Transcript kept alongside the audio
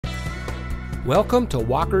Welcome to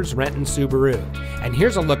Walker's Renton Subaru, and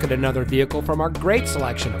here's a look at another vehicle from our great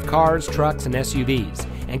selection of cars, trucks, and SUVs,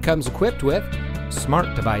 and comes equipped with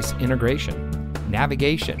smart device integration,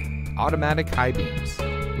 navigation, automatic high beams,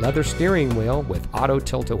 leather steering wheel with auto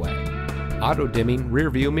tilt-away, auto-dimming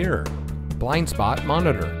rear-view mirror, blind spot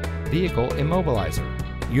monitor, vehicle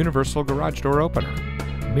immobilizer, universal garage door opener,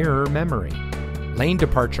 mirror memory, lane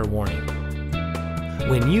departure warning.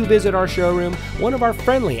 When you visit our showroom, one of our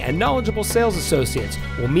friendly and knowledgeable sales associates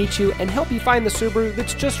will meet you and help you find the Subaru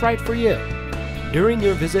that's just right for you. During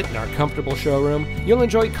your visit in our comfortable showroom, you'll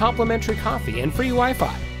enjoy complimentary coffee and free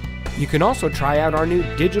Wi-Fi. You can also try out our new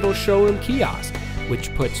digital showroom kiosk,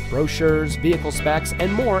 which puts brochures, vehicle specs,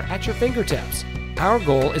 and more at your fingertips. Our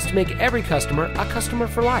goal is to make every customer a customer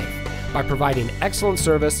for life by providing excellent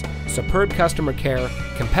service, superb customer care,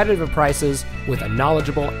 competitive prices, with a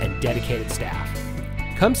knowledgeable and dedicated staff.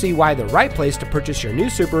 Come see why the right place to purchase your new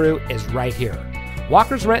Subaru is right here.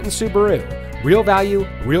 Walker's Renton Subaru. Real value,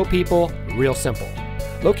 real people, real simple.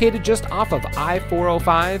 Located just off of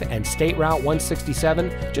I-405 and State Route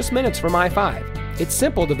 167, just minutes from I-5. It's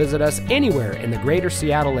simple to visit us anywhere in the greater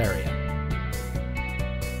Seattle area.